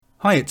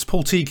Hi, it's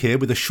Paul Teague here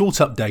with a short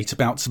update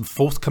about some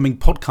forthcoming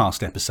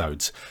podcast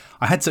episodes.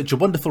 I had such a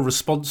wonderful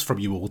response from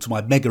you all to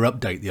my mega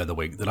update the other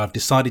week that I've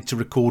decided to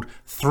record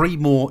 3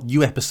 more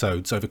new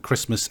episodes over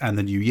Christmas and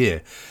the New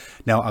Year.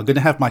 Now, I'm going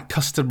to have my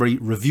customary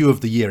review of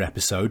the year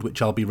episode,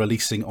 which I'll be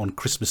releasing on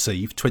Christmas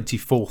Eve,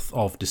 24th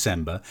of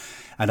December.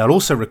 And I'll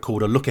also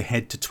record a look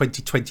ahead to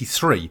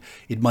 2023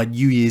 in my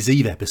New Year's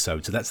Eve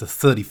episode. So that's the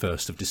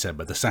 31st of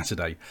December, the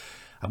Saturday.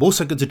 I'm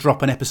also going to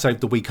drop an episode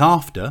the week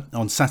after,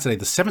 on Saturday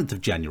the 7th of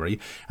January,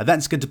 and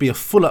that's going to be a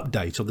full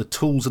update on the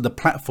tools and the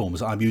platforms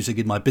that I'm using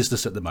in my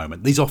business at the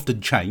moment. These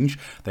often change.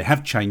 They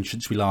have changed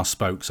since we last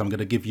spoke, so I'm going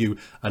to give you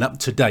an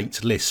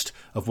up-to-date list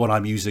of what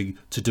I'm using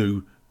to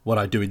do what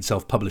I do in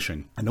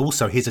self-publishing. And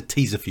also, here's a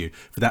teaser for you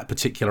for that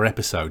particular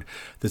episode.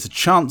 There's a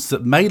chance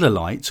that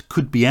MailerLite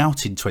could be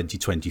out in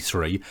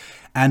 2023,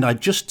 and I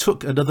just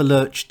took another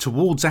lurch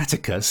towards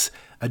Atticus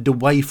and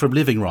away from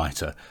Living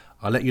Writer.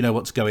 I'll let you know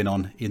what's going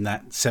on in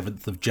that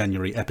 7th of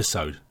January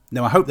episode.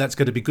 Now, I hope that's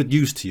going to be good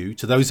news to you,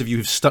 to those of you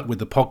who've stuck with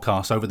the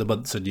podcast over the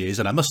months and years.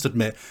 And I must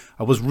admit,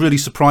 I was really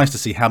surprised to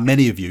see how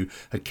many of you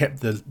had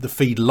kept the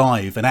feed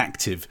live and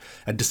active,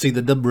 and to see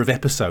the number of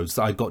episodes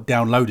that I got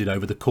downloaded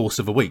over the course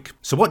of a week.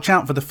 So watch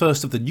out for the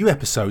first of the new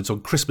episodes on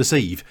Christmas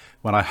Eve,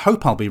 when I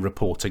hope I'll be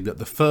reporting that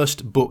the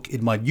first book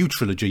in my new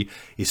trilogy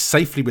is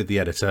safely with the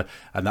editor,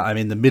 and that I'm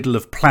in the middle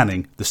of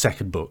planning the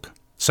second book.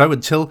 So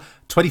until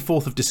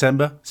 24th of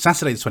December,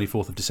 Saturday the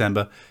 24th of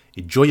December,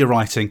 enjoy your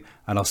writing,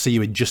 and I'll see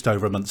you in just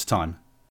over a month's time.